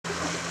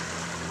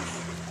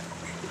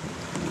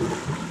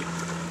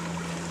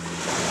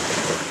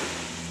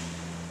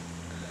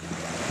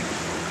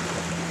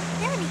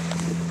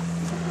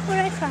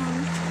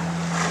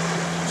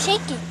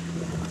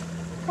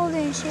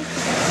me shake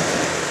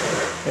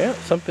it. Yeah,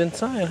 something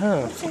inside,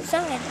 huh? What's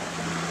inside?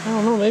 I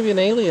don't know, maybe an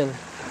alien.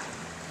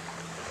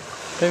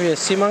 Maybe a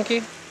sea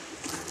monkey?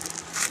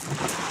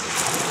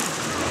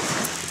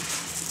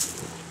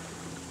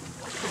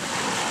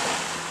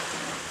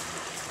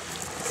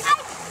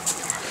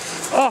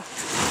 Oh!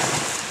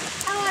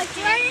 Oh, I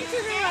ran into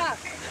the rock.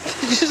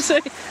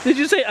 Did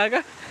you say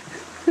aga?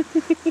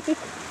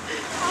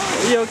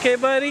 You okay,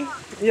 buddy?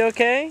 You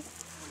okay?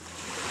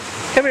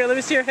 Come here, let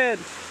me see your head.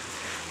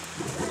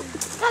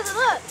 Kazu,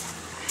 look.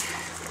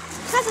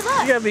 Kazu,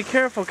 look. You gotta be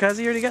careful, cuz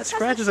you already got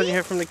scratches on your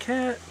hair from the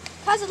cat.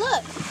 Kazu,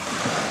 look.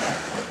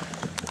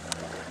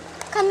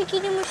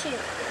 Kamikirimushi.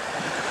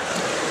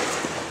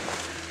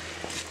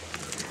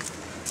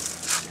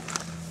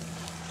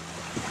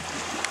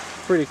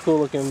 Pretty cool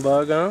looking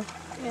bug, huh?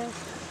 Yeah.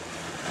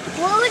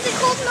 What was it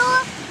called,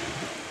 Noah?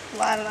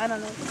 Well, I don't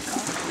know what it's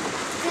called.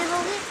 Can I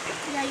hold it?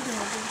 Yeah, you can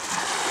hold it.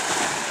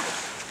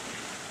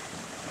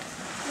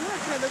 I'm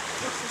gonna try to look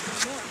for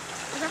some more.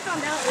 Because I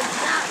found out it's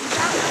that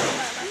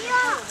one.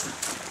 Yeah.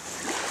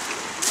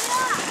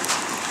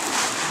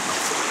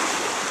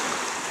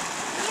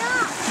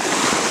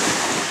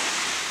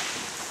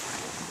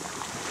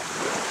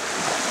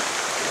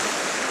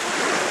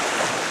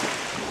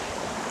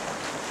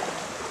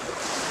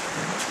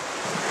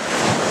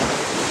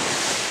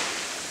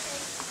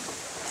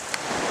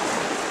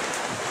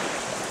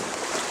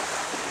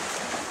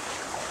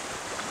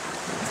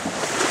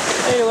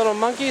 Hey, you little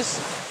monkeys.